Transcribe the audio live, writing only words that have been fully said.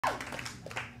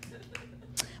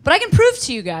But I can prove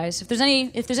to you guys, if there's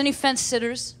any fence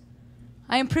sitters,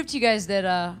 I can prove to you guys that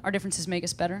our differences make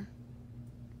us better.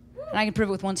 And I can prove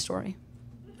it with one story.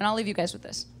 And I'll leave you guys with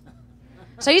this.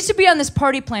 So I used to be on this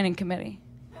party planning committee.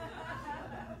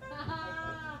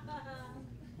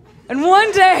 And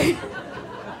one day,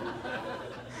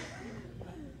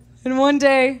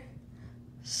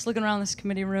 just looking around this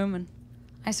committee room, and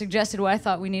I suggested what I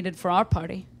thought we needed for our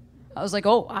party. I was like,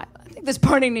 oh, I think this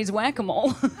party needs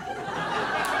whack-a-mole.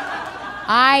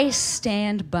 I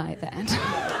stand by that.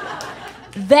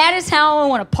 That is how I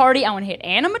want to party. I want to hit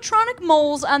animatronic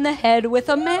moles on the head with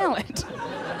a mallet.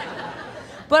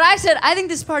 But I said, I think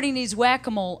this party needs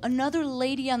whack-a-mole. Another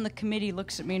lady on the committee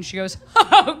looks at me and she goes,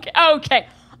 okay.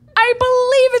 I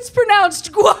believe it's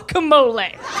pronounced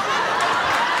guacamole.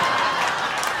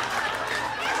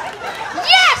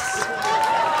 Yes!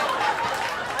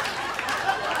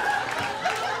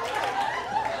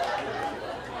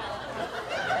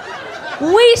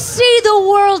 We see the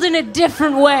world in a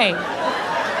different way.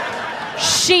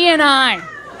 She and I.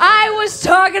 I was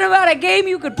talking about a game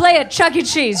you could play at Chuck E.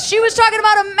 Cheese. She was talking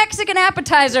about a Mexican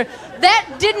appetizer.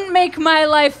 That didn't make my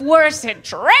life worse. It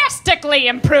drastically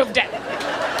improved it.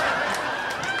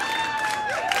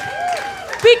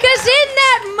 Because in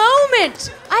that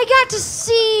moment, I got to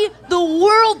see the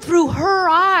world through her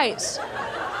eyes.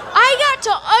 I got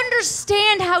to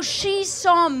understand how she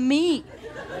saw me.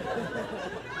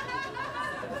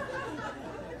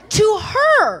 To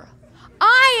her,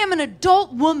 I am an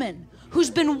adult woman who's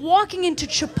been walking into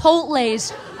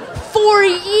Chipotle's for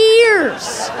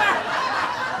years.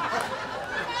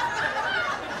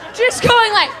 Just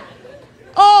going like,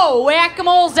 oh,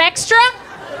 whack-a-mole's extra?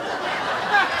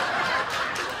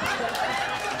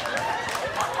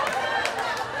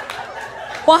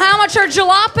 Well, how much are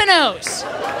jalapenos?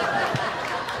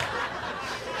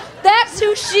 That's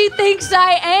who she thinks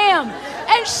I am.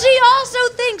 And she also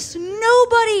thinks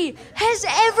nobody has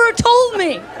ever told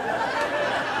me.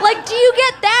 Like, do you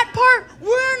get that part?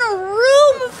 We're in a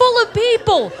room full of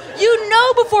people. You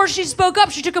know, before she spoke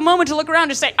up, she took a moment to look around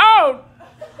and say, oh,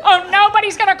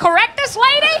 nobody's gonna correct this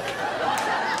lady?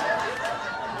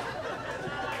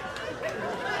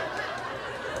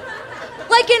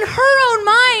 Like, in her own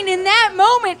mind, in that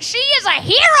moment, she is a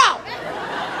hero.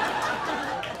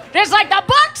 Just like the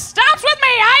buck stops with me,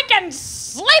 I can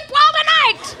sleep well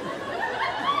tonight.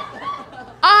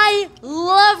 I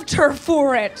loved her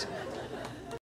for it.